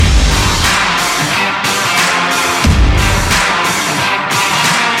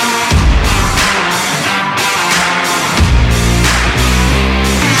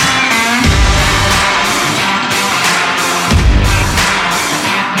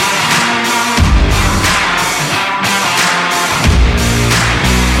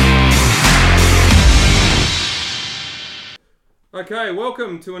Okay,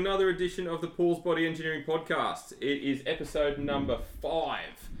 welcome to another edition of the Paul's Body Engineering Podcast. It is episode number 5.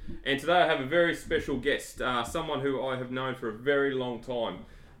 And today I have a very special guest, someone who I have known for a very long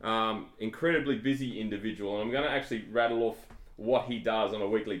time. Incredibly busy individual. And I'm going to actually rattle off what he does on a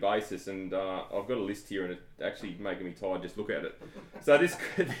weekly basis. And I've got a list here and it's actually making me tired just look at it. So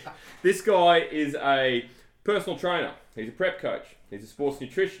this guy is a personal trainer. He's a prep coach. He's a sports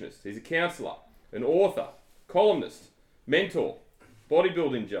nutritionist. He's a counsellor, an author, columnist, mentor,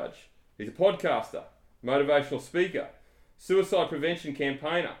 bodybuilding judge. He's a podcaster, motivational speaker, suicide prevention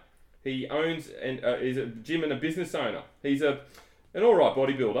campaigner. He owns and is a gym and a business owner. He's an alright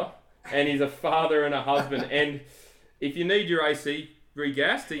bodybuilder, and he's a father and a husband. And if you need your AC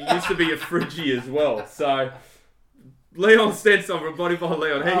regassed, he used to be a Friggy as well. So, Leon Stensholm from Body by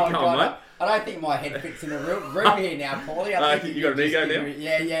Leon. How you going, mate? I don't think my head fits in the room here now, Paulie. I think you got an ego now?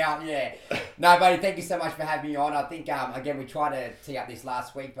 Yeah. No, buddy, thank you so much for having me on. I think, again, we tried to tee up this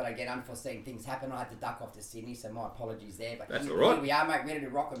last week, but again, unforeseen things happened. I had to duck off to Sydney, so my apologies there. But that's all right. Here we are, mate, ready to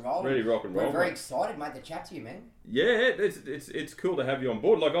rock and roll. We're very excited, mate, to chat to you, man. Yeah, it's cool to have you on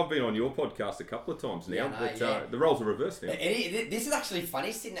board. Like, I've been on your podcast a couple of times now, but the roles are reversed now. This is actually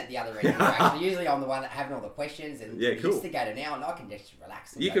funny sitting at the other end. Actually, usually I'm the one that having all the questions and the instigator now, and I can just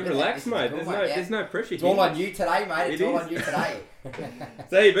relax. You can relax, mate. Cool, There's no pressure. It's all on you today, mate. It's all on you today.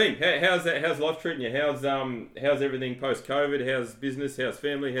 So how you been? How's life treating you? How's everything post COVID? How's business? How's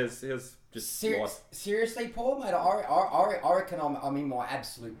family? How's just life? Seriously, Paul, mate. I reckon I'm in my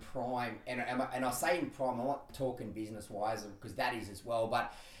absolute prime, and I say in prime. I'm not talking business wise because that is as well,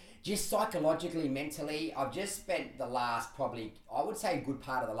 but just psychologically, mentally, I've just spent the last probably, I would say, a good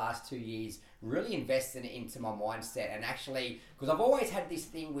part of the last 2 years really investing into my mindset. And actually, because I've always had this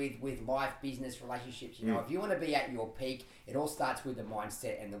thing with life, business, relationships, you know, if you want to be at your peak, it all starts with the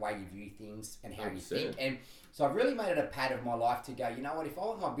mindset and the way you view things and how you think. And so I've really made it a part of my life to go, you know what, if I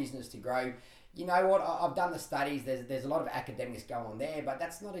want my business to grow, you know what, I've done the studies, there's a lot of academics going on there, but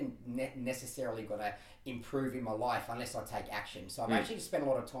that's not necessarily going to improve in my life unless I take action. So I've actually spent a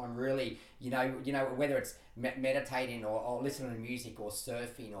lot of time really, you know, whether it's meditating or listening to music or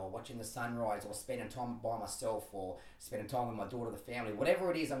surfing or watching the sunrise or spending time by myself or spending time with my daughter, the family, whatever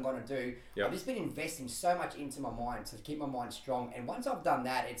it is I'm going to do. I've just been investing so much into my mind to keep my mind strong. And once I've done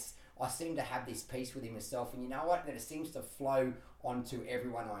that, I seem to have this peace within myself. And you know what? That it seems to flow onto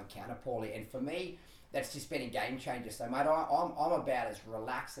everyone I encounter, Paulie. And for me, that's just been a game changer. So, mate, I'm about as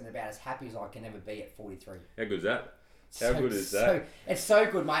relaxed and about as happy as I can ever be at 43. How good is that? How good is that? It's so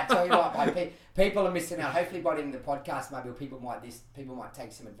good, mate. I tell you what, mate, people are missing out. Hopefully, by the end of the podcast, maybe people might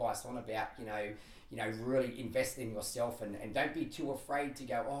take some advice on about, you know, really invest in yourself and don't be too afraid to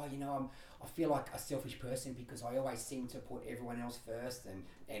go, oh, you know, I feel like a selfish person because I always seem to put everyone else first and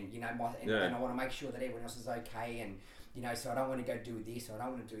you know, and I want to make sure that everyone else is okay and, you know, so I don't want to go do this or I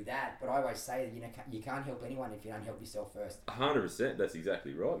don't want to do that. But I always say that, you know, you can't help anyone if you don't help yourself first. 100%. That's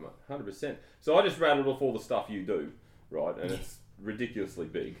exactly right, mate. 100%. So I just rattled off all the stuff you do, right? And it's ridiculously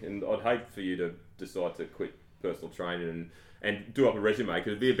big. And I'd hate for you to decide to quit personal training and do up a resume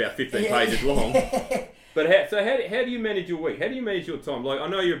because it'd be about 15 pages long. But how do you manage your week? How do you manage your time? Like, I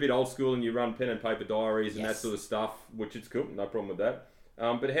know you're a bit old school and you run pen and paper diaries and that sort of stuff, which is cool. No problem with that.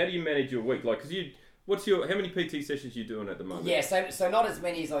 But how do you manage your week? Like, because how many PT sessions are you doing at the moment? Yeah, so not as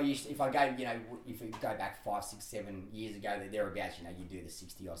many as I used to. If I go, you know, if we go back 5, 6, 7 years ago, thereabouts, you know, you do the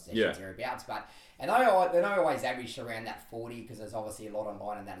 60 odd sessions thereabouts. And I always averaged around that 40 because there's obviously a lot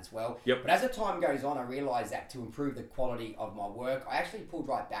online and that as well. Yep. But as the time goes on, I realised that to improve the quality of my work, I actually pulled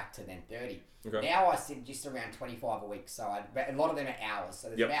right back to then 30. Okay. Now I sit just around 25 a week, so a lot of them are hours. So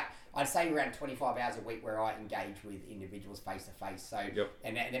there's about, I'd say around 25 hours a week where I engage with individuals face to face. So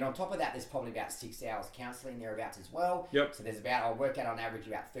and then on top of that, there's probably about 6 hours counselling thereabouts as well. Yep. So there's I work out on average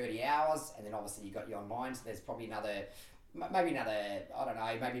about 30 hours, and then obviously you got your online. So there's probably maybe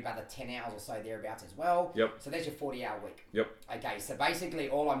about 10 hours or so thereabouts as well. Yep. So there's your 40-hour week. Yep. Okay, so basically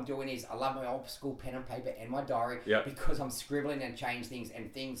all I'm doing is I love my old school pen and paper and my diary because I'm scribbling and change things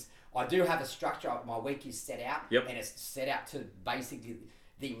and things. I do have a structure. My week is set out and it's set out to basically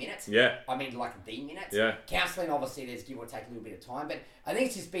the minutes. Yeah. I mean, like the minutes. Yeah. Counselling, obviously, there's give or take a little bit of time, but I think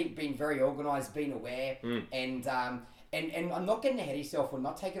it's just been very organised, being aware, and I'm not getting ahead of yourself or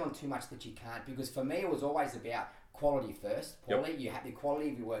not taking on too much that you can't, because for me, it was always about quality first. Paulie, you have the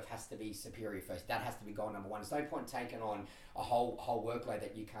quality of your work has to be superior first. That has to be goal number one. There's no point taking on a whole workload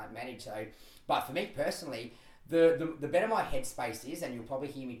that you can't manage. So, but for me personally, the better my headspace is, and you'll probably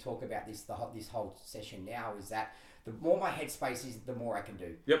hear me talk about this this whole session now, is that the more my headspace is, the more I can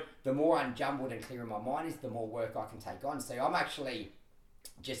do. Yep. The more unjumbled and clear in my mind is, the more work I can take on. So I'm actually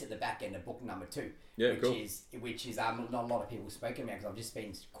just at the back end of book number 2, Yeah, which is not a lot of people have spoken about, because I've just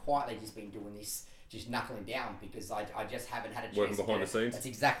been quietly doing this, just knuckling down, because I just haven't had a chance. Working behind the scenes. That's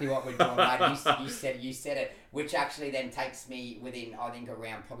exactly what we're doing, mate. You said it, which actually then takes me within, I think,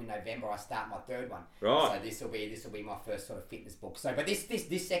 around probably November, I start my 3rd one. Right. So this will be my first sort of fitness book. So, but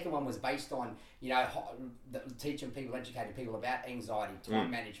this second one was based on, teaching people, educating people about anxiety, time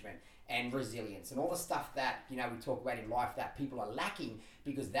management, and resilience, and all the stuff that we talk about in life that people are lacking,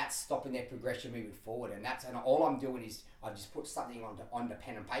 because that's stopping their progression moving forward. And all I'm doing is I just put something onto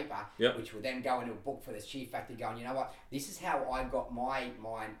pen and paper, which will then go into a book for the chief factor, going, you know what, this is how I got my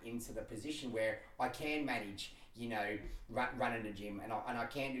mind into the position where I can manage, running a gym, and I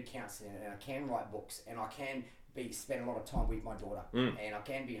can do counselling, and I can write books, and I can spend a lot of time with my daughter, and I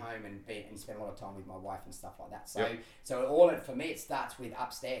can be home and spend a lot of time with my wife and stuff like that. So for me, it starts with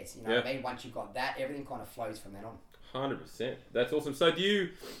upstairs. What I mean? Once you've got that, everything kind of flows from then on. 100%. That's awesome. So you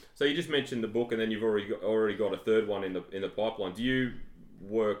just mentioned the book, and then you've already got a 3rd one in the pipeline. Do you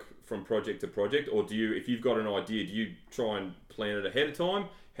work from project to project, or do you, if you've got an idea, do you try and plan it ahead of time?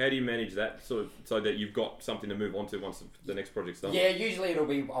 How do you manage that so that you've got something to move on to once the next project's done? Yeah, usually it'll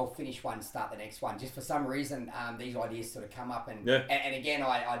be I'll finish one, start the next one. Just for some reason, these ideas sort of come up, and again,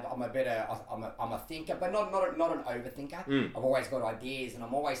 I'm a thinker, but not an overthinker. I've always got ideas, and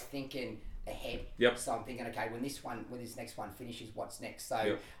I'm always thinking ahead. So I'm thinking, okay, when this next one finishes, what's next?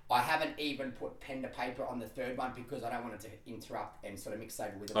 So I haven't even put pen to paper on the 3rd one, because I don't want it to interrupt and sort of mix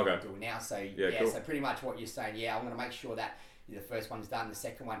over with what I'm doing now. So cool. So pretty much what you're saying, I'm going to make sure that the first one's done, the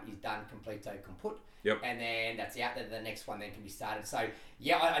second one is done, completo, kaput, and then that's out there. The next one then can be started. So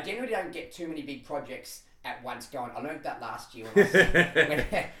I generally don't get too many big projects at once going. I learned that last year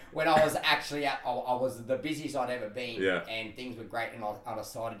when I was actually I was the busiest I'd ever been, and things were great, and I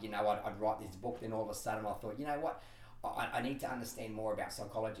decided, I'd write this book. Then all of a sudden I thought, you know what, I need to understand more about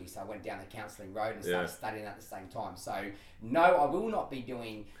psychology. So I went down the counselling road and started studying at the same time. So no, I will not be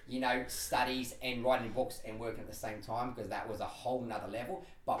doing, studies and writing books and working at the same time, because that was a whole nother level.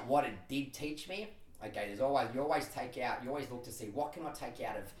 But what it did teach me, okay, you always look to see, what can I take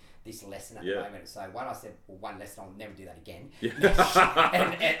out of this lesson at the moment. So one lesson, I'll never do that again.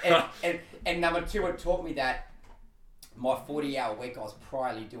 and number 2, it taught me that my 40-hour week I was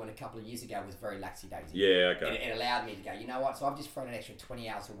priorly doing a couple of years ago was very laxy-daisy. Yeah, okay. It allowed me to go, you know what, so I've just thrown an extra 20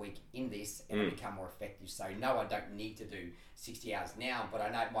 hours a week in this, and I've become more effective. So no, I don't need to do 60 hours now, but I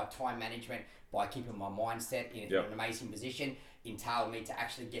know my time management, by keeping my mindset in an amazing position, entailed me to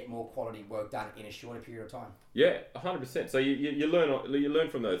actually get more quality work done in a shorter period of time. Yeah, 100%. So you learn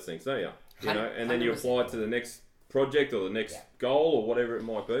from those things, don't you? And then you apply it to the next project or the next goal or whatever it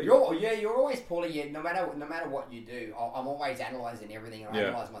might be. You're always, Paulie, no matter what you do, I'm always analysing everything, and I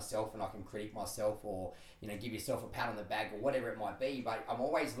analyse myself, and I can critique myself, or give yourself a pat on the back or whatever it might be. But I'm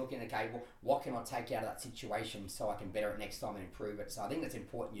always looking, okay, well, what can I take out of that situation so I can better it next time and improve it? So I think that's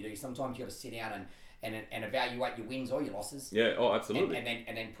important. You do. Sometimes you got to sit down and evaluate your wins or your losses. Yeah, absolutely. And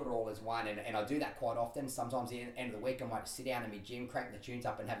then put it all as one. And I do that quite often. Sometimes at the end of the week, I might sit down in my gym, crank the tunes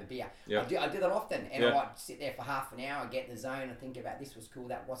up and have a beer. I do that often. And I might sit there for half an hour, get in the zone and think about, this was cool,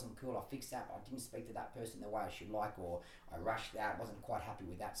 that wasn't cool, I fixed that, I didn't speak to that person the way I should like, or I rushed that, wasn't quite happy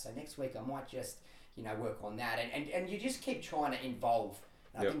with that. So next week I might just, work on that. And you just keep trying to involve.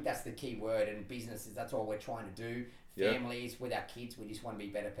 And I think that's the key word. And businesses, that's all we're trying to do. Families, with our kids, we just want to be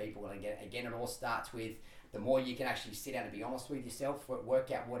better people. And again, it all starts with the more you can actually sit down and be honest with yourself,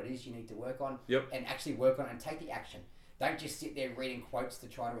 work out what it is you need to work on, and actually work on it and take the action. Don't just sit there reading quotes to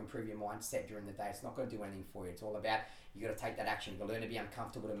try to improve your mindset during the day. It's not going to do anything for you. It's all about, you got to take that action. You've got to learn to be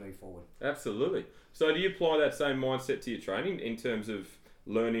uncomfortable to move forward. Absolutely. So do you apply that same mindset to your training in terms of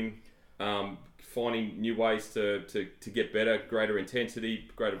learning, finding new ways to get better, greater intensity,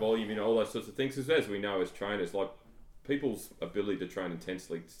 greater volume, all those sorts of things? Because as we know as trainers, like, people's ability to train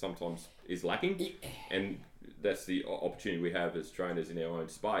intensely sometimes is lacking, and that's the opportunity we have as trainers in our own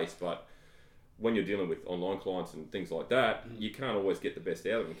space. But when you're dealing with online clients and things like that, you can't always get the best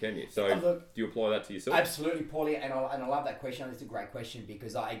out of them, can you? So do you apply that to yourself? Absolutely, Paulie, and I love that question. It's a great question,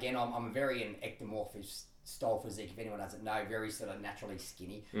 because I'm a very an ectomorphous style physique, if anyone doesn't know, very sort of naturally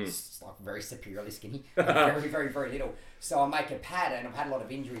skinny, like very superiorly skinny, very, very, very little. So I make a pad, and I've had a lot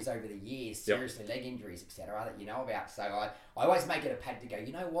of injuries over the years, seriously leg injuries, etc., that you know about. So I always make it a pad to go,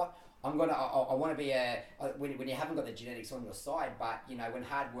 you know what, I want to be when you haven't got the genetics on your side, but when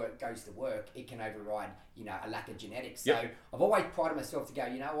hard work goes to work, it can override a lack of genetics. So I've always prided myself to go,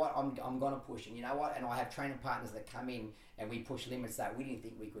 you know what, I'm gonna push, and you know what, and I have training partners that come in and we push limits that we didn't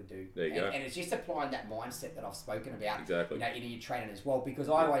think we could do. There you go. And it's just applying that mindset that I've spoken about, exactly. In your training as well. Because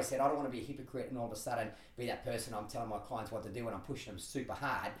I always said I don't want to be a hypocrite and all of a sudden be that person I'm telling my clients what to do and I'm pushing them super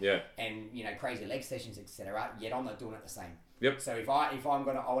hard. And crazy leg sessions, etc. Yet I'm not doing it the same. So if I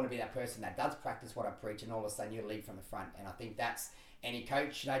want to be that person that does practice what I preach, and all of a sudden you lead from the front. And I think that's any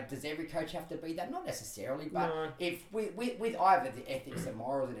coach. Does every coach have to be that? Not necessarily, but no. If with either the ethics and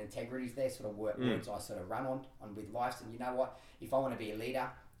morals and integrities, they're sort of words I sort of run on with life. And you know what? If I want to be a leader,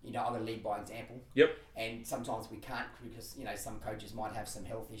 I'm going to lead by example. And sometimes we can't because some coaches might have some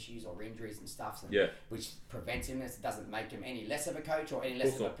health issues or injuries and stuff, which prevents him. It doesn't make him any less of a coach or any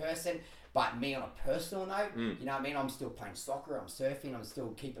less of a person. But me on a personal note, I'm still playing soccer, I'm surfing, I'm still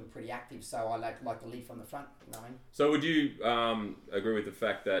keeping pretty active, so I like to lead from the front, So would you agree with the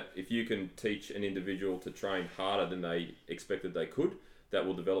fact that if you can teach an individual to train harder than they expected they could, that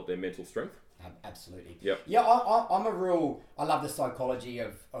will develop their mental strength? Absolutely. Yeah, I love the psychology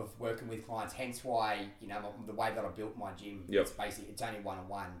of working with clients, hence why, the way that I built my gym, it's only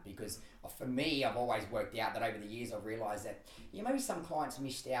one-on-one, because for me, I've always worked out that over the years, I've realised that, maybe some clients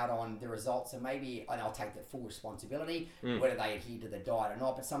missed out on the results and I'll take the full responsibility, whether they adhere to the diet or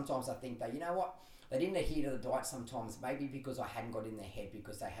not, but sometimes I think that, they didn't adhere to the diet sometimes, maybe because I hadn't got in their head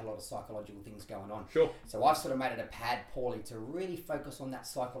because they had a lot of psychological things going on. Sure. So I've sort of made it a pad poorly to really focus on that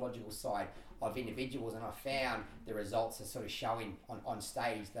psychological side of individuals, and I found the results are sort of showing on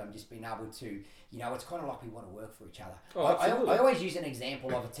stage that I'm just being able to, it's kind of like we want to work for each other. I always use an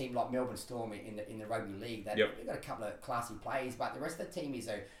example of a team like Melbourne Storm in the rugby league. They've got a couple of classy players, but the rest of the team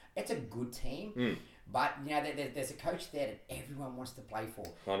it's a good team. But, there's a coach there that everyone wants to play for.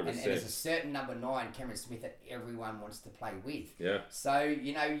 100%. And there's a certain number 9, Cameron Smith, that everyone wants to play with. Yeah. So,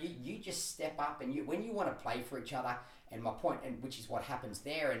 you just step up, and when you want to play for each other, and my point, and which is what happens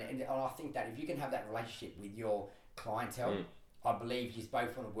there, and I think that if you can have that relationship with your clientele, I believe you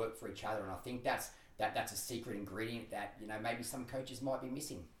both want to work for each other, and I think that's a secret ingredient that, maybe some coaches might be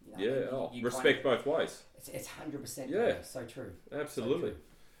missing. You respect both ways. It's 100%. Yeah. So true. Absolutely. So true.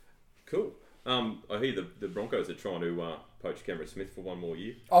 Cool. I hear the Broncos are trying to poach Cameron Smith for one more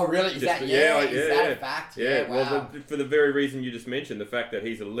year. Oh, really? Is that a fact? Yeah. Wow. Well, for the very reason you just mentioned, the fact that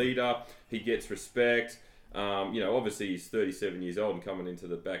he's a leader, he gets respect. Obviously he's 37 years old and coming into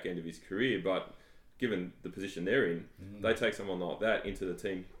the back end of his career, but given the position they're in, they take someone like that into the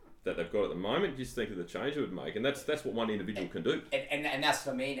team that they've got at the moment. Just think of the change it would make, and that's what one individual can do. And that's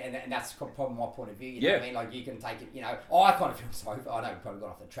for me, and that's probably my point of view. You know what I mean? Like, you can take it. I kind of feel sorry. I know we probably got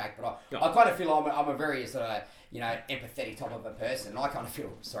off the track, but I kind of feel I'm a very sort of empathetic type of a person. And I kind of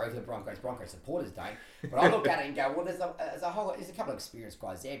feel sorry for the Broncos. Broncos supporters don't, but I look at it and go, well, there's a couple of experienced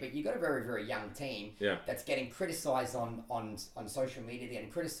guys there, but you've got a very, very young team that's getting criticised on social media, they're getting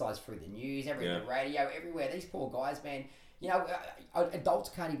criticised through the news, the radio, everywhere. These poor guys, man. Adults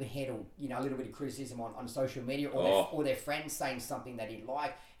can't even handle, a little bit of criticism on social media or their friends saying something they didn't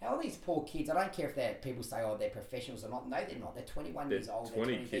like. How are these poor kids? I don't care if people say, they're professionals or not. No, they're not. They're 21 years old.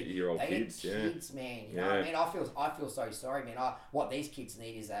 20-year-old kids. Kids, man. You know what I mean? I feel so sorry, man. What these kids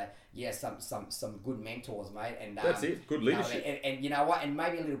need is some good mentors, mate. And that's it. Good leadership. And you know what? And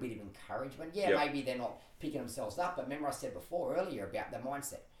maybe a little bit of encouragement. Maybe they're not picking themselves up. But remember I said earlier about the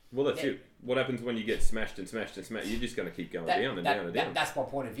mindset. Well, that's it. What happens when you get smashed and smashed and smashed? You're just going to keep going down and down and down. That's my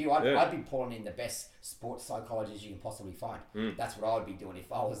point of view. I'd be pulling in the best sports psychologists you can possibly find. That's what I would be doing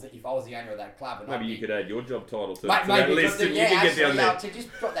if I was the owner of that club. And maybe you could add your job title to that list. You can get down there. To just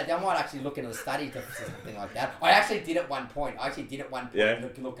drop that down. I might actually look into the study to something like that. I actually did at one point.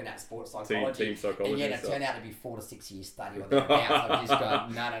 Looking at sports psychology. Team psychology. And it turned out to be 4 to 6 years study or thereabouts. I've just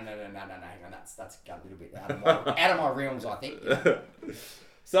gone, no. That's a little bit out of my realms, I think.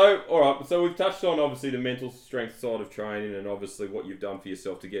 So, all right. So we've touched on obviously the mental strength side of training, and obviously what you've done for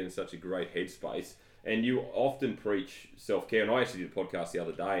yourself to get in such a great headspace. And you often preach self-care. And I actually did a podcast the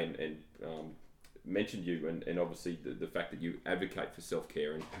other day and mentioned you, and obviously the fact that you advocate for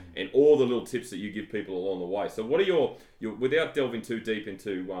self-care and all the little tips that you give people along the way. So, what are your without delving too deep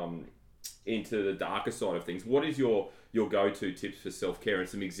into the darker side of things, what is your go-to tips for self-care and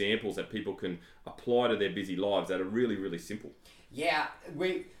some examples that people can apply to their busy lives that are really, really simple? Yeah,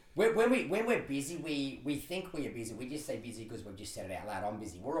 When we're busy, we think we are busy. We just say busy because we've just said it out loud. I'm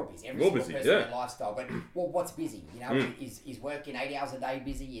busy. We're all busy. Every We're all single busy, person yeah. in lifestyle. But what's busy? You know, is working 8 hours a day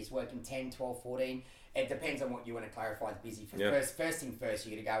busy? Is working 10, 12, 14? It depends on what you want to clarify as busy. First thing first,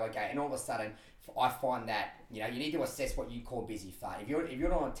 you're going to go, okay. And all of a sudden, I find that, you know, you need to assess what you call busy for. If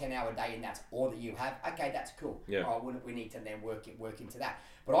you're on a 10-hour day and that's all that you have, okay, that's cool. Yeah. We need to then work into that.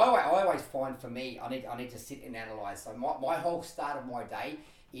 But I always find, for me, I need to sit and analyze. So my whole start of my day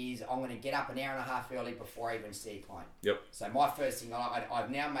is I'm going to get up an hour and a half early before I even see a client. Yep. So my first thing, I've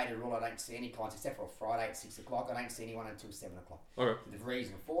now made a rule I don't see any clients except for a Friday at 6 o'clock. I don't see anyone until 7 o'clock. Okay. The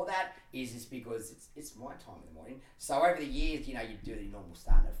reason for that is because it's my time in the morning. So over the years, you know, you do the normal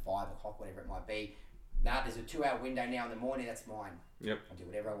starting at 5 o'clock, whatever it might be. Now there's a 2-hour window now in the morning. That's mine. Yep. I do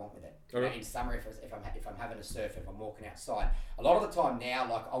whatever I want with it. Okay. You know, in summer, if I'm having a surf, if I'm walking outside, a lot of the time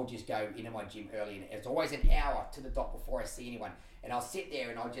now, like I'll just go into my gym early, and it's always an hour to the dot before I see anyone, and I'll sit there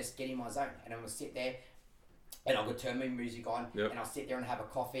and I'll just get in my zone, and I'm gonna sit there, and I'll go turn my music on, Yep. and I'll sit there and have a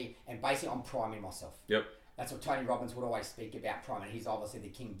coffee, and basically I'm priming myself. Yep. That's what Tony Robbins would always speak about, priming. He's obviously the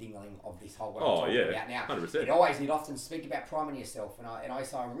king dingling of this whole what Oh, I'm talking yeah, about now. 100%. He'd often speak about priming yourself, and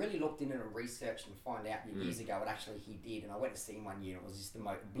so I really looked into and researched and find out years ago what actually he did, and I went to see him one year, and it was just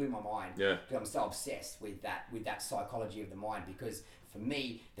blew my mind. Yeah. Because I'm so obsessed with that psychology of the mind, because for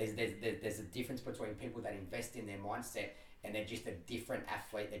me, there's a difference between people that invest in their mindset and they're just a different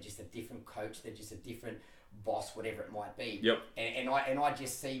athlete, they're just a different coach, they're just a different boss, whatever it might be. Yep. And I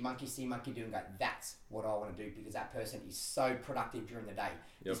just see monkey do and go, that's what I want to do, because that person is so productive during the day.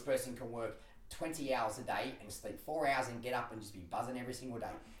 Yep. This person can work 20 hours a day and sleep 4 hours and get up and just be buzzing every single day.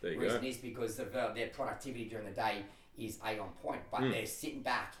 There you The reason go. is because of their productivity during the day is on point, but they're sitting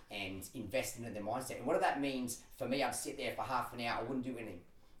back and investing in their mindset. And what that means for me, I'd sit there for half an hour, I wouldn't do anything.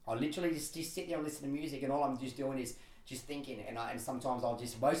 I literally just sit there and listen to music, and all I'm just doing is just thinking. And sometimes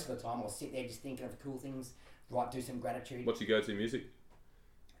most of the time I'll sit there just thinking of cool things, do some gratitude. What's your go-to music?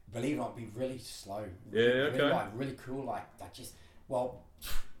 Believe it or not, be really slow. Yeah, okay. Really cool,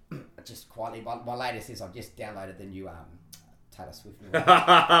 just quietly. My latest is I've just downloaded the new Taylor Swift music.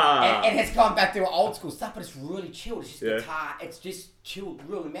 and it's gone back to old school stuff, but it's really chilled. It's just guitar. It's just chilled,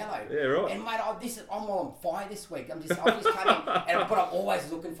 really mellow. Yeah, right. And mate, I'm on fire this week. I've just come in, but I'm always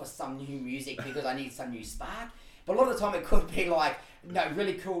looking for some new music because I need some new spark. But a lot of the time it could be like,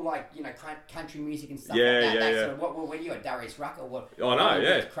 really cool, like, country music and stuff like that. Yeah. Sort of, what when you a Darius Rucker? Oh, no,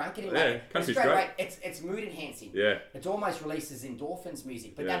 yeah. Cranking it, Yeah, mate. country's It's great. It's mood enhancing. Yeah. It almost releases endorphins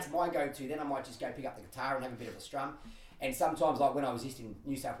music, but that's my go-to. Then I might just go pick up the guitar and have a bit of a strum. And sometimes, like when I was just in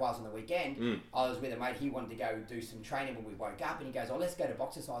New South Wales on the weekend, I was with a mate. He wanted to go do some training when we woke up, and he goes, "Oh, let's go to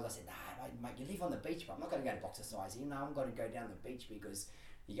boxercise." I said, "Nah, mate, you live on the beach, but I'm not going to go to boxercise. I'm going to go down the beach because."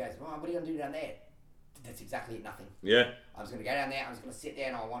 He goes, "Oh, what are you going to do down there?" That's exactly it, nothing. Yeah. I was going to go down there, I was going to sit there,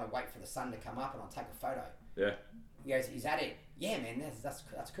 and I want to wait for the sun to come up, and I'll take a photo. Yeah. He goes, "Is that it?" "Yeah, man, that's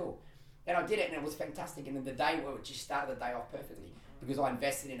cool." And I did it, and it was fantastic. And then the day, it just started the day off perfectly because I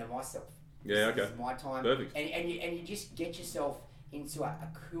invested into myself. Yeah, okay. This is my time. Perfect. And you just get yourself into a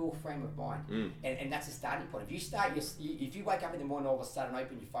cool frame of mind, and that's a starting point. If you wake up in the morning, all of a sudden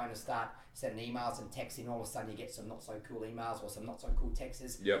open your phone and start sending emails and texting, all of a sudden you get some not so cool emails or some not so cool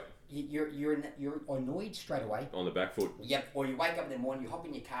texts. Yep. You're annoyed straight away. On the back foot. Yep. Or you wake up in the morning, you hop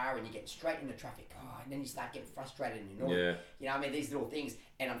in your car and you get straight into traffic. And then you start getting frustrated and annoyed. Yeah. You know what I mean? These little things.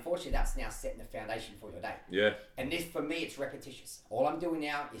 And unfortunately, that's now setting the foundation for your day. Yeah. And this, for me, it's repetitious. All I'm doing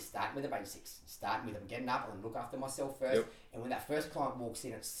now is starting with the basics. Starting with I'm getting up and look after myself first. Yep. And when that first client walks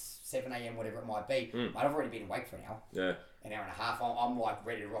in at 7 a.m., whatever it might be, I've already been awake for an hour. Yeah. An hour and a half. I'm like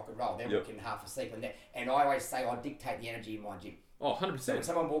ready to rock and roll. They're walking half asleep. And I always say I dictate the energy in my gym. Oh, So when 100%.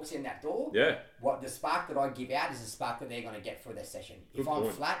 someone walks in that door, Yeah. what the spark that I give out is the spark that they're going to get for their session. Good If I'm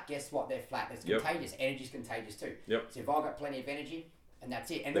point. flat, guess what? They're flat. It's Yep. contagious. Energy's contagious too. Yep. So if I've got plenty of energy, and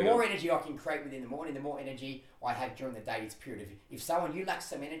that's it. And There the you more go. energy I can create within the morning, the more energy I have during the day. It's period. If you lack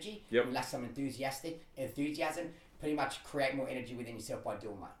some energy, Yep. you lack some enthusiasm, pretty much create more energy within yourself by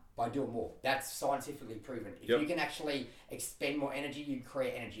doing more. That's scientifically proven. If Yep. you can actually expend more energy, you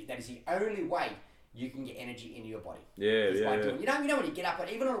create energy. That is the only way you can get energy into your body. Yeah, Is by yeah. doing- You know when you get up,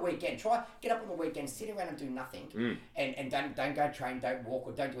 even on a weekend, try get up on the weekend, sit around and do nothing, and don't go train, don't walk,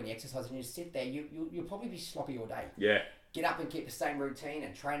 or don't do any exercise, and you just sit there. You'll probably be sloppy all day. Yeah. Get up and keep the same routine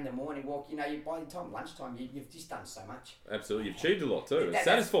and train in the morning, walk. By the time lunchtime, you've just done so much. Absolutely. You've achieved a lot too. It's That's-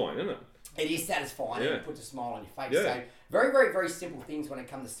 satisfying, isn't it? It is satisfying, Yeah. and it puts a smile on your face. Yeah. So very, very, very simple things when it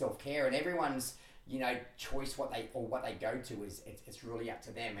comes to self-care, and everyone's choice what they go to is it's really up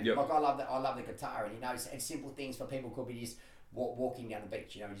to them. And Yep. like I love the guitar, and and simple things for people could be just walking down the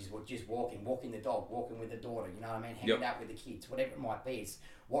beach, just walking the dog, walking with the daughter, you know what I mean, hanging out with the kids, whatever it might be. It's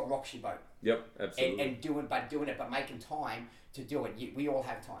what rocks your boat. Yep, absolutely. And doing it, but making time to do it. We all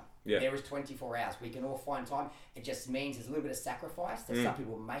have time. Yeah. There is 24 hours. We can all find time. It just means there's a little bit of sacrifice that some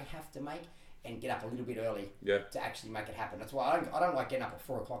people may have to make and get up a little bit early to actually make it happen. That's why I don't like getting up at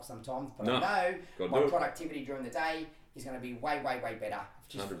 4 o'clock sometimes, but I know my productivity during the day is going to be way better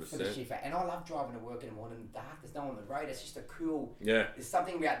just for the shift. And I love driving to work in the morning in the dark. There's no one on the road. It's just a cool... Yeah. There's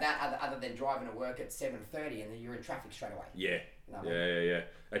something about that other than driving to work at 7:30 and then you're in traffic straight away. Yeah. You know what I mean? Yeah.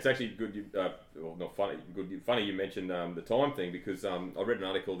 It's actually good. Well, not funny. Funny you mentioned the time thing because I read an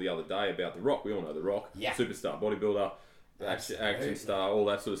article the other day about The Rock. We all know The Rock. Yeah. Superstar, bodybuilder, action star, all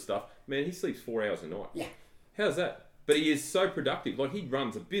that sort of stuff. Man, he sleeps 4 hours a night. Yeah. How's that? But he is so productive. Like, he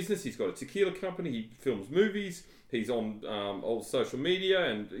runs a business. He's got a tequila company. He films movies. He's on all social media,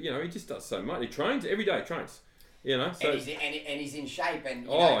 and he just does so much. He trains every day. So and he's in shape, and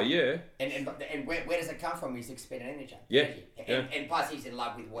yeah. And where does it come from? He's expending energy. Yeah. And plus he's in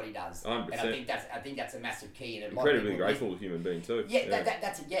love with what he does. 100%. And I think that's a massive key. And incredibly grateful human being too. Yeah,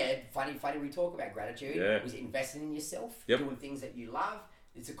 that's funny. We talk about gratitude. Yeah. Was investing in yourself, yep. doing things that you love.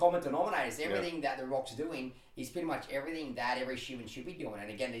 It's a common denominator. It's everything that The Rock's doing is pretty much everything that every human should be doing. And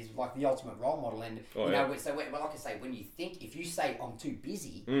again, he's like the ultimate role model. And like I say, when you think, if you say I'm too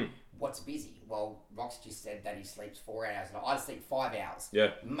busy, what's busy? Well, Rock's just said that he sleeps 4 hours, and I sleep 5 hours.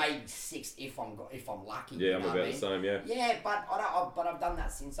 Yeah, maybe 6 if I'm lucky. Yeah, I'm about the same. Yeah. Yeah, but I've done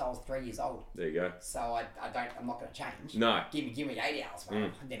that since I was 3 years old. There you go. So I'm not going to change. No. Give me 8 hours,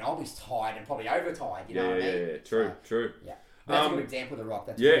 man. Then I'll be tired and probably overtired. You know what I mean? Yeah. True. Yeah. That's a good example of The Rock.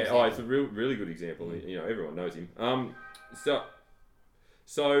 That's it's a really good example. Everyone knows him.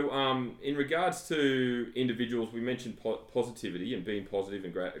 So in regards to individuals, we mentioned positivity and being positive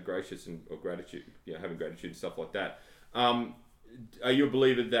and gracious or gratitude, having gratitude and stuff like that. Are you a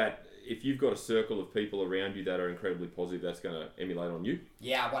believer that if you've got a circle of people around you that are incredibly positive, that's going to emulate on you?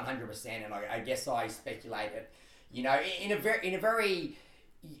 Yeah, 100%. And I guess I speculate it, in a very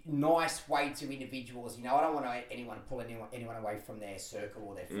nice way to individuals. I don't want anyone to pull anyone away from their circle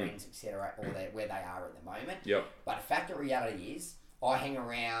or their friends, etc., or where they are at the moment. Yep. But the fact of reality is, I hang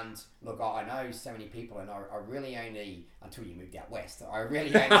around. Look, I know so many people, and I really only, until you moved out west, I really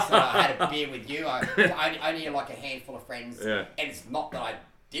only had a beer with you. I only like a handful of friends, and it's not that I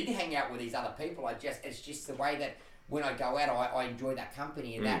didn't hang out with these other people. It's just the way that when I go out, I enjoy that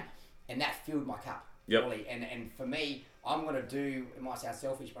company, and that filled my cup. Yep. Really. And for me, I'm going to do, it might sound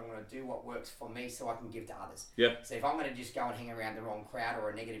selfish, but I'm going to do what works for me so I can give to others. Yeah. So if I'm going to just go and hang around the wrong crowd or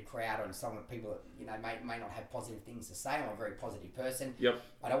a negative crowd or some people that may not have positive things to say, I'm a very positive person. Yep.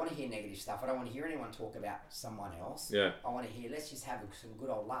 I don't want to hear negative stuff. I don't want to hear anyone talk about someone else. Yeah. I want to hear, let's just have some good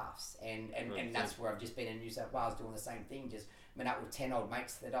old laughs. And that's where I've just been in New South Wales doing the same thing, just met up with 10 old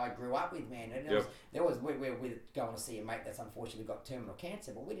mates that I grew up with, man. And we're going to see a mate that's unfortunately got terminal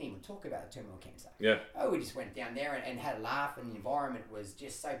cancer, but we didn't even talk about the terminal cancer. Yeah. We just went down there and had a laugh, and the environment was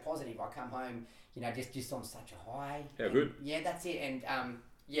just so positive. I come home, just on such a high. How good. Yeah, that's it. And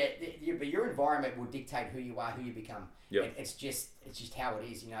but your environment will dictate who you are, who you become. Yep. It's just how it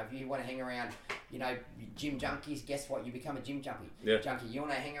is. If you want to hang around, gym junkies, guess what? You become a gym junkie. Yeah. Junkie. You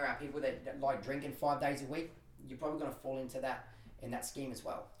want to hang around people that like drinking 5 days a week, you're probably going to fall into that scheme as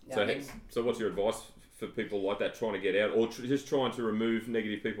well. So what's your advice for people like that trying to get out, or just trying to remove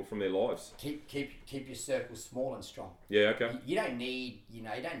negative people from their lives? Keep your circle small and strong. Yeah. Okay. You don't need you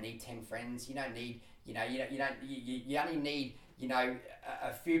don't need 10 friends. You don't need you only need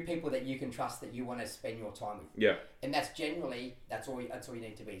a few people that you can trust that you want to spend your time with. Yeah. And that's all you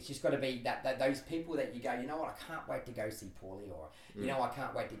need to be. It's just got to be that those people that you go, you know what, I can't wait to go see Paulie, or I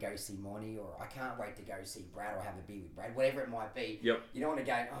can't wait to go see Monty, or I can't wait to go see Brad or have a beer with Brad, whatever it might be. Yep. You don't want to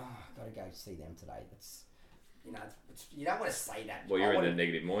go, I've got to go see them today. That's you don't want to say that. Well, you're in the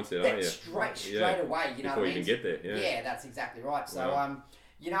negative mindset, aren't you? Straight away. You know before what I mean? you can get there. Yeah, that's exactly right. So Wow.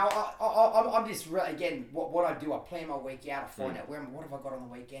 I'm just again what I do. I plan my week out. I find out what have I got on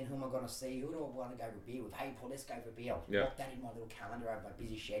the weekend. Who am I going to see? Who do I want to go for a beer with? Hey, Paul, let's go for a beer. I'll lock that in my little calendar over my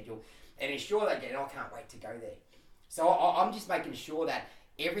busy schedule, and ensure that I can't wait to go there. So I'm just making sure that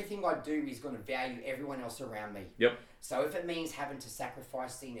everything I do is going to value everyone else around me. Yep. So if it means having to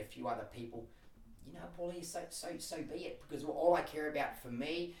sacrifice seeing a few other people, Paulie, so be it. Because all I care about for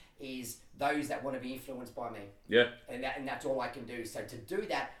me is those that want to be influenced by me. Yeah. And that's all I can do. So to do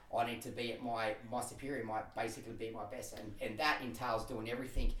that, I need to be at my superior, basically be my best. And that entails doing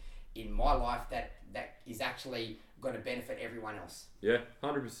everything in my life that is actually going to benefit everyone else. Yeah,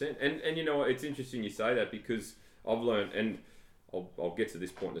 100%. And it's interesting you say that, because I've learned, and I'll get to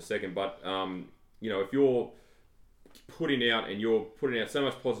this point in a second, but if you're putting out and you're putting out so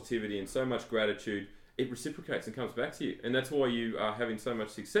much positivity and so much gratitude, it reciprocates and comes back to you. And that's why you are having so much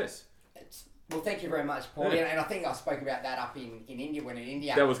success. Well, thank you very much, Paul. And I think I spoke about that up in India, when in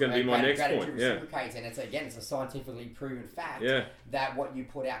India... That was going to be my next point. Reciprocates, and it's a scientifically proven fact that what you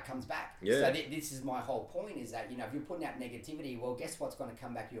put out comes back. Yeah. So this is my whole point, is that, if you're putting out negativity, well, guess what's going to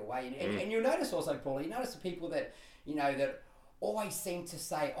come back your way? And you'll notice also, Paul, you notice the people that, that always seem to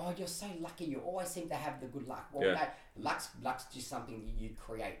say, oh, you're so lucky, you always seem to have the good luck. Well, luck's just something you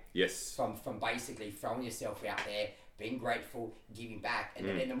create. Yes. From basically throwing yourself out there, being grateful, giving back, and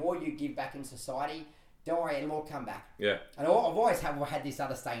then the more you give back in society, don't worry, it'll all come back. Yeah. And I've always had this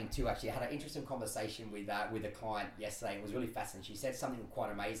other saying too. Actually, I had an interesting conversation with a client yesterday. It was really fascinating. She said something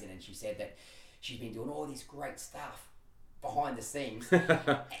quite amazing, and she said that she's been doing all this great stuff behind the scenes,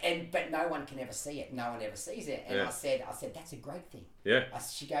 but no one can ever see it. No one ever sees it. And I said that's a great thing. Yeah.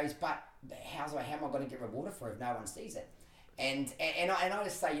 She goes, but how am I going to get rewarded for it if no one sees it? And I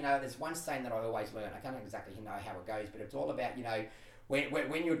just say, there's one saying that I always learn. I can't exactly know how it goes, but it's all about,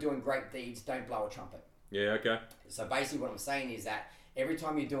 when you're doing great deeds, don't blow a trumpet. Yeah, okay. So basically what I'm saying is that every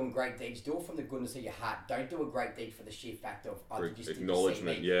time you're doing great deeds, do it from the goodness of your heart. Don't do a great deed for the sheer fact of,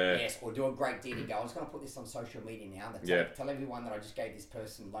 acknowledgement, Yes, or do a great deed and go, I'm just going to put this on social media now. Tell everyone that I just gave this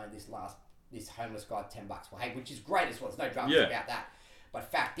person loan this homeless guy $10. Well, hey, which is great as well. There's no dramas about that. But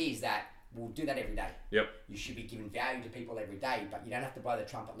fact is that we'll do that every day. Yep. You should be giving value to people every day, but you don't have to blow the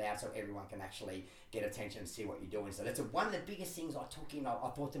trumpet loud so everyone can actually get attention and see what you're doing. So that's one of the biggest things I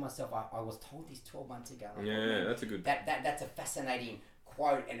thought to myself, I was told this 12 months ago. That's a good... That's a fascinating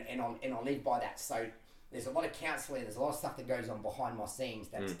quote, and I live by that. So there's a lot of counselling, there's a lot of stuff that goes on behind my scenes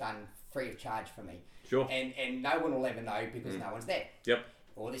that's done free of charge for me. Sure. And no one will ever know because no one's there. Yep.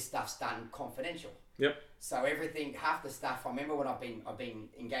 All this stuff's done confidential. Yep. So everything, half the stuff, I remember when I've been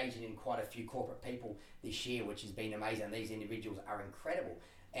engaging in quite a few corporate people this year, which has been amazing. And these individuals are incredible,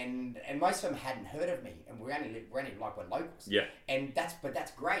 and most of them hadn't heard of me, and we're only like we're locals. Yeah. And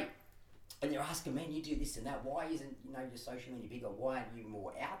that's great. And they're asking, man, you do this and that. Why isn't your social media bigger? Why aren't you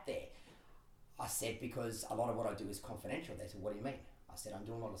more out there? I said, because a lot of what I do is confidential. They said, what do you mean? I said, I'm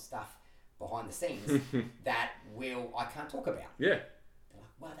doing a lot of stuff behind the scenes that I can't talk about. Yeah.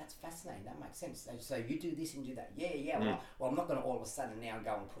 Wow, that's fascinating. That makes sense. So you do this and do that. Yeah. Well, I'm not going to all of a sudden now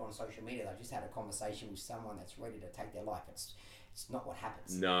go and put on social media. I just had a conversation with someone that's ready to take their life. It's not what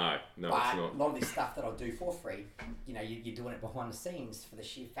happens. No, but it's not. A lot of this stuff that I do for free, you're doing it behind the scenes for the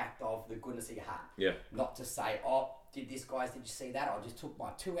sheer fact of the goodness of your heart. Yeah. Not to say, oh, did you see that? I just took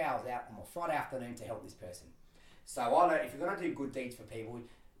my 2 hours out on my Friday afternoon to help this person. So I learned, if you're going to do good deeds for people,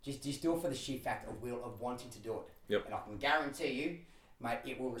 just do it for the sheer fact of wanting to do it. Yep. And I can guarantee you, mate,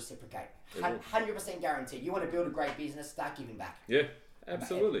 it will reciprocate. 100% guarantee. You want to build a great business, start giving back. Yeah,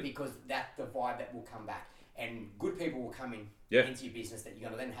 absolutely. Because that's the vibe that will come back. And good people will come into your business that you're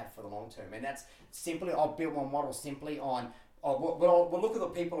going to then have for the long term. And that's simply, I'll build my model simply on, we'll look at the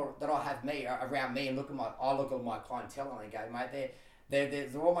people that I have around me, and look at my clientele, and I go, mate,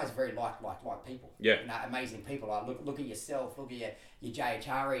 they're almost very like people. Yeah. Amazing people. I look at yourself, look at your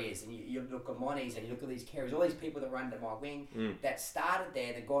JHREs, and you look at Monies, and you look at these carriers, all these people that were under my wing that started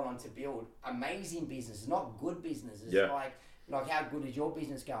there, that gone on to build amazing businesses, not good businesses. Yeah. Like how good is your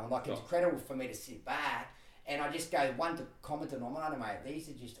business going? Like, it's incredible for me to sit back and I just go, one common denominator, mate. These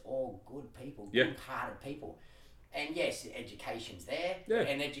are just all good people, good-hearted people. And yes, education's there,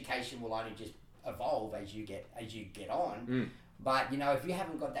 and education will only just evolve as you get on. But if you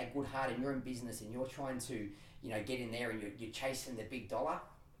haven't got that good heart and you're in business and you're trying to get in there and you're chasing the big dollar,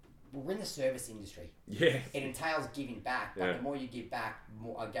 well, we're in the service industry. Yeah. It entails giving back, but the more you give back,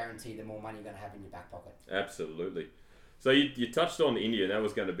 I guarantee the more money you're going to have in your back pocket. Absolutely. So you touched on India, and that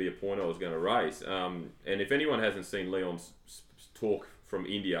was going to be a point I was going to raise. And if anyone hasn't seen Leon's talk from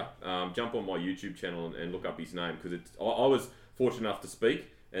India, jump on my YouTube channel and look up his name, because I was fortunate enough to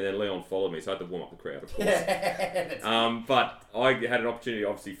speak, and then Leon followed me, so I had to warm up the crowd, of course. But I had an opportunity,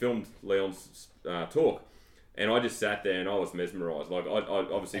 obviously filmed Leon's talk, and I just sat there and I was mesmerised. Like,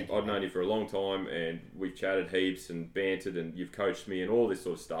 I've known you for a long time, and we've chatted heaps and bantered, and you've coached me and all this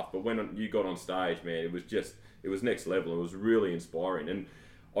sort of stuff. But when you got on stage, man, it was next level. It was really inspiring. And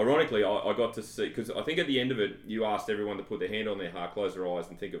ironically, I got to see, because I think at the end of it, you asked everyone to put their hand on their heart, close their eyes,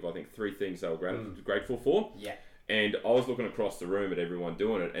 and think of, 3 things they were grateful for. Yeah. And I was looking across the room at everyone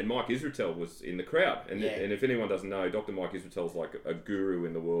doing it, and Mike Israetel was in the crowd. And if anyone doesn't know, Dr. Mike Israetel is like a guru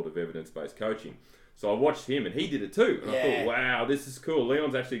in the world of evidence-based coaching. So I watched him, and he did it too. And I thought, wow, this is cool.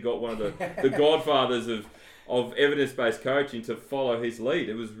 Leon's actually got one of the godfathers of evidence-based coaching to follow his lead.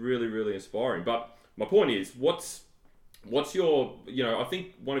 It was really, really inspiring. But my point is, what's your, I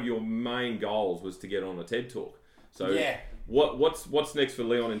think one of your main goals was to get on a TED Talk. So Yeah. what's next for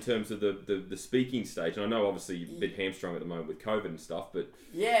Leon in terms of the speaking stage? And I know obviously you're a bit hamstrung at the moment with COVID and stuff, but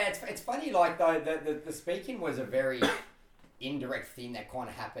Yeah, it's funny. Like though, the speaking was a very indirect thing that kind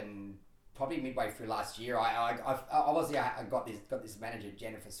of happened probably midway through last year. I obviously I got this manager,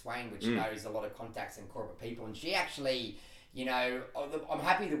 Jennifer Swain, which knows a lot of contacts and corporate people, and she actually, you know, I'm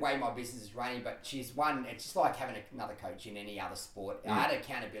happy the way my business is running, but she's one. It's just like having another coach in any other sport. I had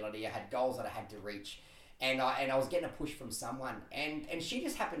accountability. I had goals that I had to reach. And I was getting a push from someone, and she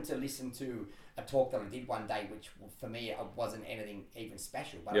just happened to listen to a talk that I did one day, which for me wasn't anything even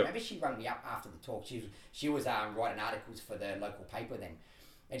special. But I remember she rang me up after the talk. She was writing articles for the local paper then,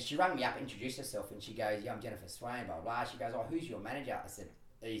 and she rang me up, introduced herself, and she goes, "Yeah, I'm Jennifer Swain, blah blah." She goes, "Oh, who's your manager?" I said,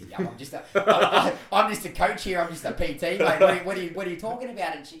 "Easy, I'm just I'm just a coach here. I'm just a PT, mate. What are you talking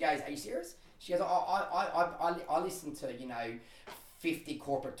about?" And she goes, "Are you serious?" She goes, I listen to 50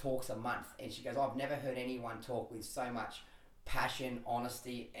 corporate talks a month, and she goes, I've never heard anyone talk with so much passion,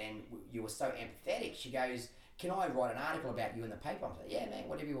 honesty, and you were so empathetic. She goes, can I write an article about you in the paper? I'm like, yeah, man,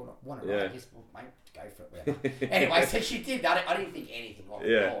 whatever you want to write, just mate, go for it, whatever. Anyway, so she did that. I didn't think anything of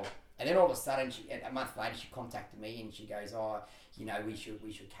it at all. And then all of a sudden, a month later, she contacted me and she goes, we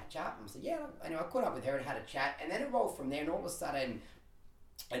should catch up. And I said, yeah. Anyway, I caught up with her and had a chat, and then it rolled from there. And all of a sudden,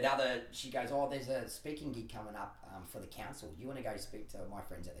 she goes, there's a speaking gig coming up for the council. Do you want to go speak to my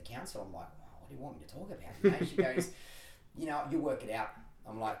friends at the council? I'm like, what do you want me to talk about? She goes, you work it out.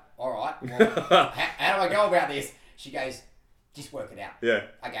 I'm like, all right. Well, how do I go about this? She goes, just work it out. Yeah.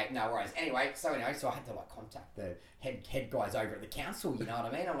 Okay, no worries. Anyway, so I had to contact the head guys over at the council, you know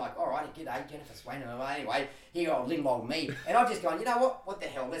what I mean? I'm like, all right, g'day, Jennifer Swain. Anyway, here you go, little old me. And I've just gone, you know what the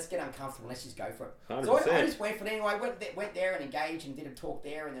hell, let's get uncomfortable, let's just go for it. 100%. So I just went for it anyway, went there and engaged and did a talk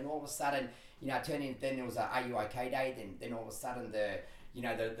there, and then all of a sudden, it turned in, then there was a Are You OK Day, then all of a sudden the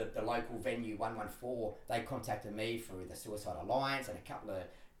local venue 114, they contacted me through the Suicide Alliance, and a couple of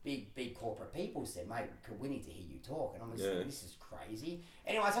big corporate people said, mate, we need to hear you talk. And I'm like, this is crazy.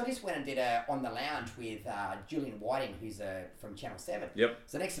 Anyway, so I just went and did a On the Lounge with Julian Whiting, who's from Channel 7. Yep.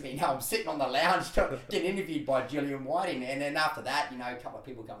 So next to me, I'm sitting on the lounge getting interviewed by Julian Whiting. And then after that, a couple of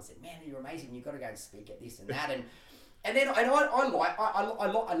people come and said, man, you're amazing. You've got to go and speak at this and that. And then I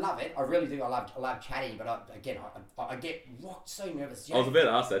love it. I really do. I love chatting, but I get rocked so nervous. I was about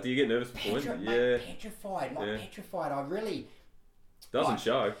to ask that. Do you get nervous before? Petrified. Petrified. I really... Doesn't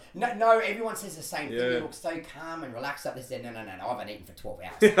show. No, everyone says the same thing. You look so calm and relaxed up. They said, no, I haven't eaten for 12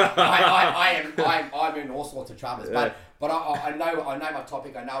 hours. I'm in all sorts of troubles. But I know my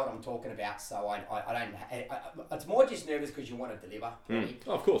topic. I know what I'm talking about. So I don't. It's more just nervous because you want to deliver.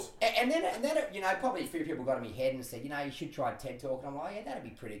 Oh, of course. And then probably a few people got in my head and said, you should try a TED Talk. And I'm like, yeah, that'd be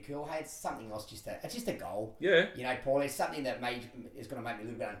pretty cool. Hey, it's something else. It's just a goal. Yeah. Paul, it's something that is going to make me a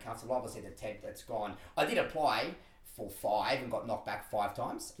little bit uncomfortable. Obviously, the TED that's gone. I did apply for 5 and got knocked back 5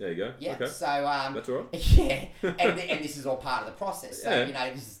 times. There you go. Yeah. Okay. So that's all right. Yeah, and this is all part of the process. So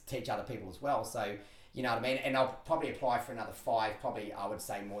this is to teach other people as well. So you know what I mean. And I'll probably apply for another 5. Probably I would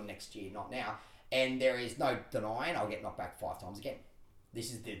say more next year, not now. And there is no denying I'll get knocked back 5 times again.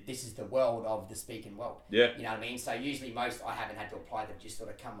 This is the world of the speaking world. Yeah. You know what I mean? So usually most I haven't had to apply, they've just sort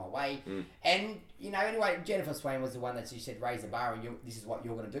of come my way. And anyway, Jennifer Swain was the one that she said, raise the bar and this is what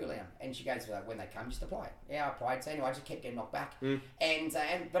you're going to do, Liam. And she goes, when they come, just apply. Yeah, I applied. So anyway, I just kept getting knocked back.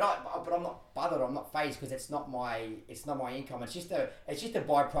 But I'm not bothered, I'm not phased because it's not my income. It's just a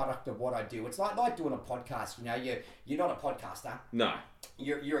byproduct of what I do. It's like doing a podcast, you're not a podcaster. No.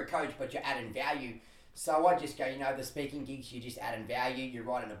 You're a coach, but you're adding value. So I just go, the speaking gigs, you're just adding value. You're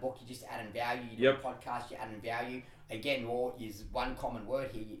writing a book, you're just adding value. You do a podcast, you're adding value. Again, more is one common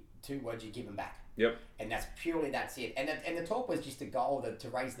word here, 2 words, you're giving back. Yep. And that's it. And the talk was just a goal to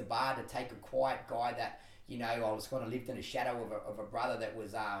raise the bar, to take a quiet guy that, I was kind of lived in the shadow of a brother that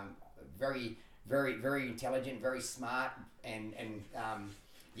was very, very, very intelligent, very smart, and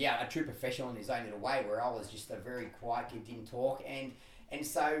a true professional in his own little way, where I was just a very quiet kid, didn't talk. And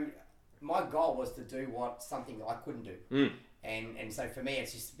so... my goal was to do something I couldn't do. And so for me,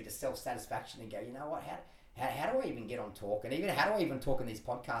 it's just a bit of self-satisfaction and go, you know what, how do I even get on talk? And even how do I even talk in these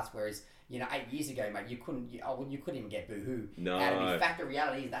podcasts? Whereas, 8 years ago, mate, you couldn't even get boo-hoo. No. Out of me. In fact, the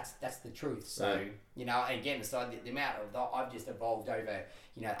reality is that's the truth. So, again, so the amount of I've just evolved over,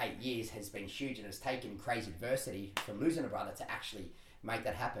 8 years has been huge, and it's taken crazy adversity from losing a brother to actually make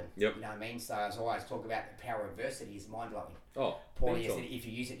that happen. Yep. You know what I mean? So as I always talk about, the power of adversity is mind-blowing. Oh, Paulie said if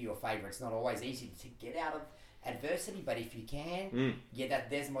you use it to your favour, it's not always easy to get out of adversity, but if you can,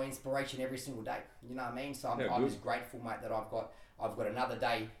 there's my inspiration every single day. You know what I mean? So I'm just grateful, mate, that I've got another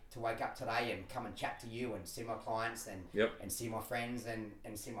day to wake up today and come and chat to you and see my clients and see my friends and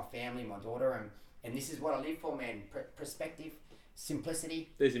see my family, my daughter, And this is what I live for, man. Perspective, simplicity.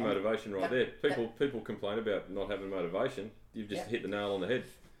 There's your motivation right there. People complain about not having motivation. You've just hit the nail on the head.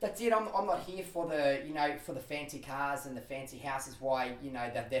 That's it. I'm not here for the fancy cars and the fancy houses. Why,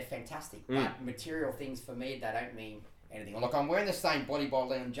 that they're fantastic. But material things for me, they don't mean anything. Look, I'm wearing the same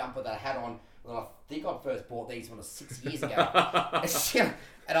bodybuilding jumper that I had on when I think I first bought these when I was 6 years ago.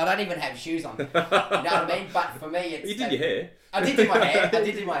 And I don't even have shoes on. You know what I mean? But for me, it's... You did your hair. I did do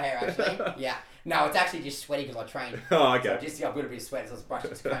my hair. Actually. Yeah. No, it's actually just sweaty because I trained. Oh, okay. So I've got a bit of sweat, so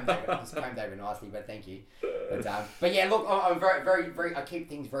it's combed over nicely, but thank you. But yeah, look, I'm very, I keep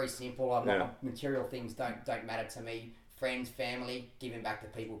things very simple. Material things don't matter to me. Friends, family, giving back to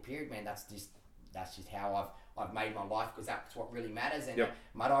people, period, man. That's just how I've made my life, because that's what really matters. And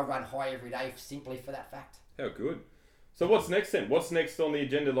mate, I run high every day simply for that fact. How good. So what's next then? What's next on the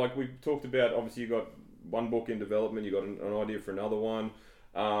agenda? Like we talked about, obviously you got one book in development, you got an idea for another one.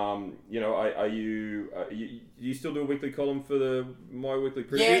 Are you still do a weekly column for the My Weekly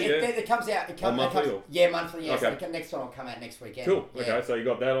Preview? It comes out. Monthly. Monthly. Yeah. Okay. So the next one will come out next weekend. Cool. Yeah. Okay, so you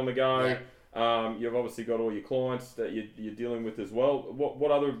got that on the go. Yeah. You've obviously got all your clients that you're dealing with as well.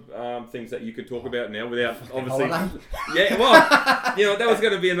 What other things that you can talk about now without obviously? Yeah, well, that was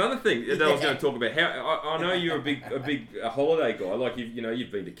going to be another thing that I was going to talk about. How I know you're a big holiday guy. Like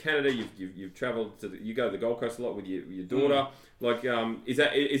you've been to Canada. You've travelled you go to the Gold Coast a lot with your daughter. Like, is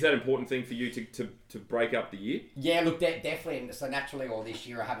that an important thing for you to break up the year? Yeah, look, definitely. So naturally, all this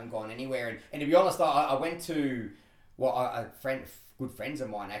year I haven't gone anywhere. And to be honest, I went to good friends of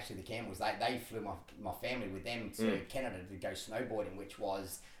mine, actually, the Campbells. They flew my family with them to Canada to go snowboarding, which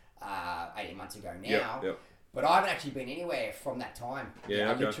was 18 months ago now. Yep. But I haven't actually been anywhere from that time.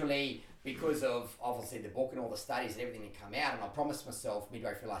 Literally, because of obviously the book and all the studies and everything that come out, and I promised myself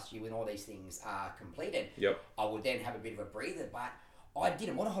midway through last year, when all these things are completed, I would then have a bit of a breather. But I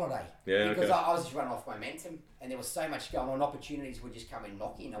didn't want a holiday because I was just running off momentum, and there was so much going on. Opportunities were just coming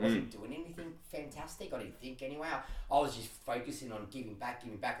knocking. I wasn't doing anything fantastic. I didn't think anyway. I was just focusing on giving back.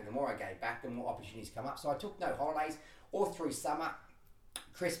 And the more I gave back, the more opportunities come up. So I took no holidays all through summer.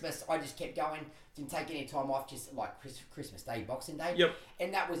 Christmas, I just kept going. Didn't take any time off, just like Christmas Day, Boxing Day. Yep.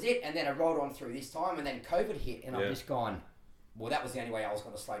 And that was it. And then I rolled on through this time, and then COVID hit, and I've just gone, well, that was the only way I was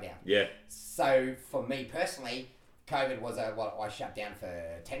going to slow down. Yeah. So for me personally, COVID was I shut down for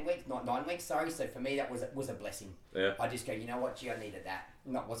 10 weeks, not 9 weeks, sorry. So for me, that was a blessing. Yeah. I just go, you know what, gee, I needed that.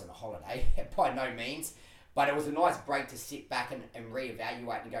 It wasn't a holiday, by no means. But it was a nice break to sit back and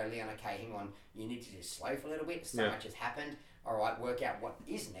reevaluate and go, Leon, okay, hang on. You need to just slow for a little bit. So much has happened. All right, work out what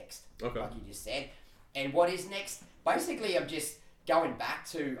is next, like you just said. And what is next? Basically, I'm just going back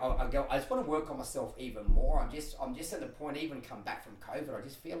to, I just want to work on myself even more. I'm just at the point, even come back from COVID, I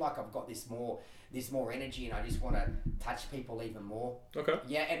just feel like I've got this more energy, and I just want to touch people even more. Okay.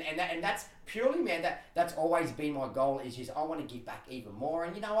 Yeah, and that's purely, man, that's always been my goal, is just I want to give back even more.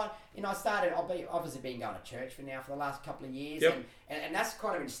 And you know what? I've obviously been going to church for the last couple of years, and that's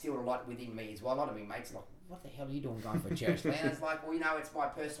kind of instilled a lot within me as well. A lot of my mates are like, what the hell are you doing going for church, man? It's like, well, it's my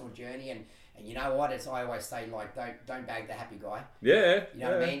personal journey, and you know what? I always say, like, don't bag the happy guy. Yeah. You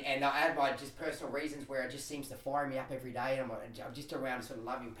know what I mean? And I add my just personal reasons where it just seems to fire me up every day, and I'm just around sort of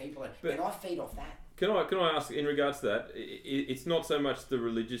loving people, and I feed off that. Can I ask, in regards to that, it's not so much the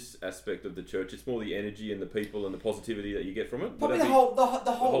religious aspect of the church, it's more the energy and the people and the positivity that you get from it? Probably the whole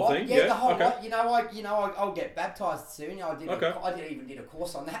lot. Thing? Yeah, the whole lot. I'll get baptised soon. I even did a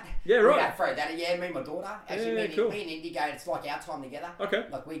course on that. Yeah, right. Me and my daughter. Actually, me and Indy go, it's like our time together. Okay.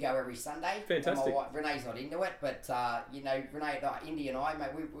 Like, we go every Sunday. Fantastic. My wife, Renee's not into it, but, Renee, Indy and I, mate,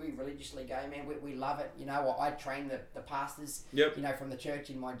 we religiously go, man. We love it. I train the pastors, from the church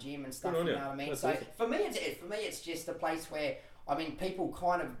in my gym and stuff, you know what I mean? That's awesome. For me, it's just a place where, people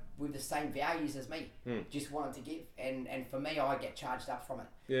kind of with the same values as me, just wanted to give, and for me, I get charged up from it.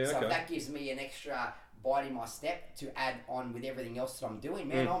 Yeah, so if that gives me an extra bite in my step to add on with everything else that I'm doing,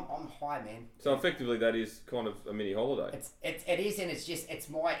 man, I'm high, man. So effectively, that is kind of a mini holiday. It is, and it's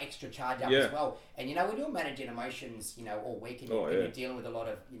my extra charge up as well. And when you're managing emotions, all week, and you're dealing with a lot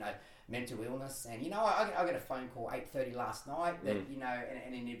of mental illness, and I got a phone call 8:30 last night that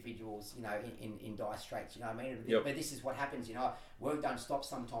an individual's in dire straits. You know what I mean? But this is what happens. Work don't stop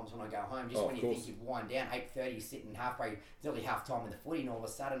sometimes when I go home. Just when you think you've wind down, 8:30, you're sitting halfway, it's nearly half time in the footy, and all of a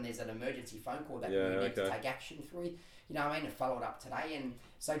sudden there's an emergency phone call that you need to take action through. You know what I mean? And follow it up today. And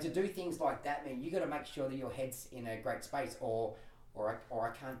so to do things like that, man, you got to make sure that your head's in a great space, or I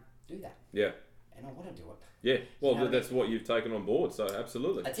can't do that. Yeah. And I want to do it. Yeah, well, that's what you've taken on board, so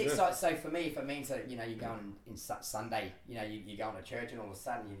absolutely. That's it. So for me, if it means that, you're going in Sunday, you're going to church, and all of a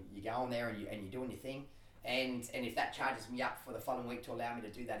sudden you're going there and you're doing your thing, And if that charges me up for the following week to allow me to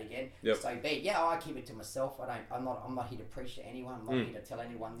do that again, Yep. so be it. Yeah, I keep it to myself. I'm not here to preach to anyone. I'm not here to tell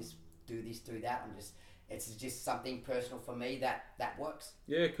anyone this, do that. It's just something personal for me that works.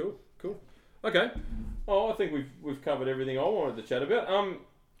 Yeah, cool. Okay. Oh, I think we've covered everything I wanted to chat about.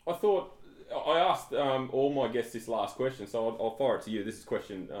 I thought I asked all my guests this last question, so I'll fire it to you. This is a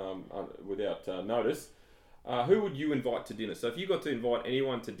question without notice. Who would you invite to dinner? So if you got to invite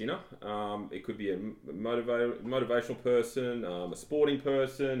anyone to dinner, it could be a motivational person, a sporting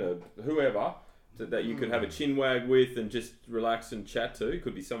person, whoever that you could have a chin wag with and just relax and chat to. It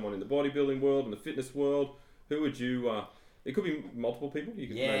could be someone in the bodybuilding world, in the fitness world. Who would you? It could be multiple people. You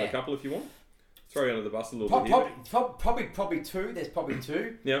could name a couple if you want. Throw you under the bus a little bit here. Probably two. There's probably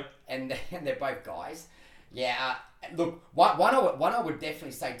two. Yeah. And they're both guys. Yeah. Look, one I would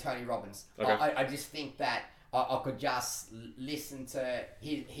definitely say Tony Robbins. Okay. I just think that I could just listen to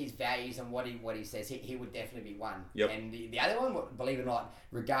his values and what he says. He would definitely be one. Yep. And the other one, believe it or not,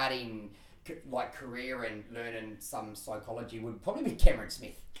 regarding like career and learning some psychology, would probably be Cameron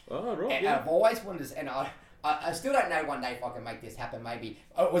Smith. Oh, right. And I've always wanted to, and I still don't know one day if I can make this happen. Maybe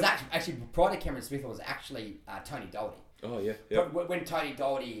it was actually prior to Cameron Smith. It was actually Tony Doherty. Oh yeah. But when Tony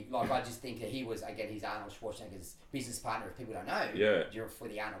Doherty, I just think that he was again he's Arnold Schwarzenegger's business partner. If people don't know, for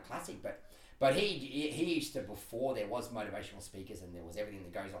the Arnold Classic, but he used to, before there was motivational speakers and there was everything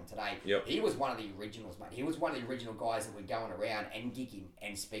that goes on today. Yep. He was one of the originals, mate. He was one of the original guys that were going around and gigging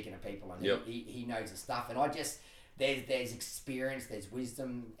and speaking to people, and he knows his stuff. And I just. There's experience, there's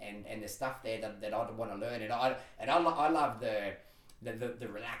wisdom, and there's stuff there that I'd want to learn, and I love the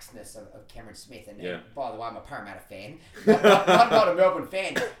relaxedness of Cameron Smith, and by the way, I'm a Parramatta fan, not a Melbourne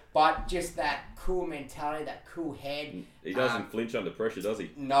fan, but just that cool mentality, that cool head. He doesn't flinch under pressure, does he?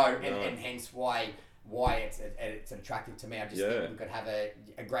 No, and hence why it's attractive to me. I just think we could have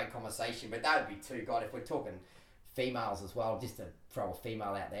a great conversation, but that would be two. God, if we're talking females as well, just to throw a female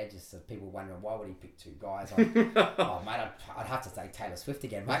out there, just so people wondering why would he pick two guys. Mate, I'd have to say Taylor Swift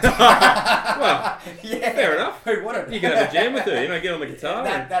again, mate. Well, fair enough. Who wouldn't? You can have a jam with her, get on the guitar.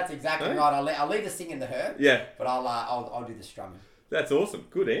 That's exactly right. I'll leave the singing to her. Yeah. But I'll do the strumming. That's awesome.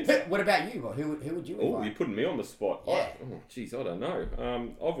 Good answer. What about you? Who would you invite? Oh, you're putting me on the spot. Yeah. Jeez, I don't know.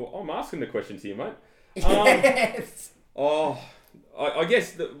 I'm asking the question to you, mate. Yes. I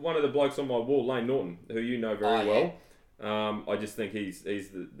guess that one of the blokes on my wall, Lane Norton, who you know very well. I just think he's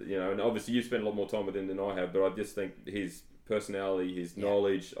the and obviously you spent a lot more time with him than I have, but I just think his personality, his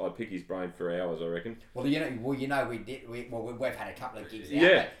knowledge, I'd pick his brain for hours, I reckon. Well, we've had a couple of gigs out.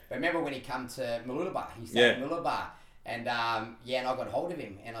 Yeah. But remember when he come to Mooloolaba? He stayed at Mooloolaba. And and I got hold of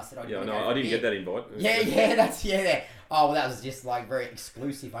him, and I said, I didn't get that invite. Yeah. Oh, well, that was just like very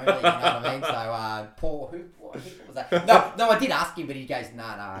exclusive only, you know what I mean? So, Paul, what was that? No, I did ask him, but he goes, no,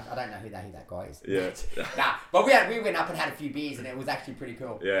 I don't know who that guy is. Yeah. But we went up and had a few beers, and it was actually pretty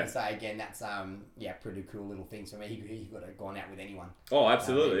cool. Yeah. And so again, that's pretty cool little things for me. He could have gone out with anyone. Oh,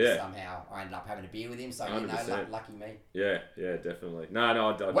 absolutely, Somehow I ended up having a beer with him, so 100%. Lucky me. Yeah, definitely. No, I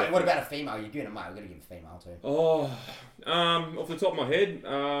don't. What about a female? You're giving a male. We're gonna give a female too. Oh, off the top of my head,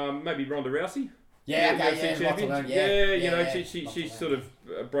 maybe Ronda Rousey. Yeah, okay, she sort of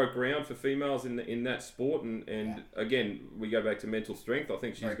broke ground for females in that sport, and again we go back to mental strength. I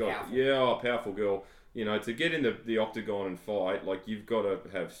think she's very got powerful. Powerful girl. To get in the octagon and fight, like you've got to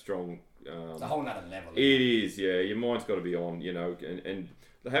have strong. It's a whole nother level. It is, yeah. Your mind's got to be on, and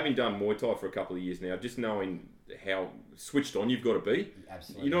having done Muay Thai for a couple of years now, just knowing how switched on you've got to be.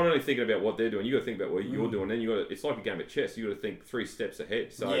 Absolutely. You're not only thinking about what they're doing, you got to think about what you're doing. Then it's like a game of chess. You got to think 3 steps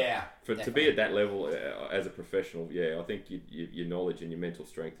ahead. So to be at that level as a professional, I think your knowledge and your mental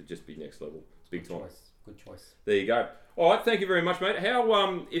strength would just be next level, big time. Good choice. There you go. All right, thank you very much, mate.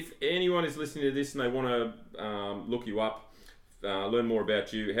 How if anyone is listening to this and they want to look you up, learn more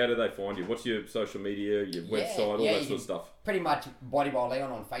about you, how do they find you? What's your social media, your website, all that sort of stuff? Pretty much Body by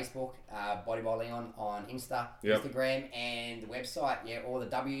Leon on Facebook, Body by Leon on Instagram, and the website, all the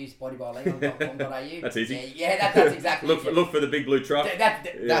W's, bodybyleon.com.au. That's easy. Yeah, that's exactly Look for the big blue truck. That's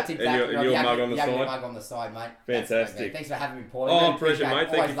exactly and your mug on the side. Your mug on the side, mate. Fantastic. Thanks for having me, Paul. Oh, pleasure,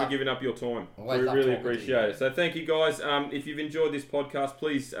 mate. Thank you for giving up your time. We really appreciate it. So thank you, guys. If you've enjoyed this podcast,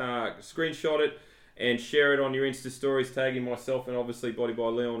 please screenshot it and share it on your Insta stories, tagging myself and obviously Body by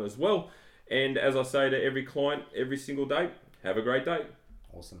Leon as well. And as I say to every client every single day, have a great day.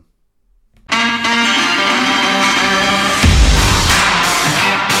 Awesome.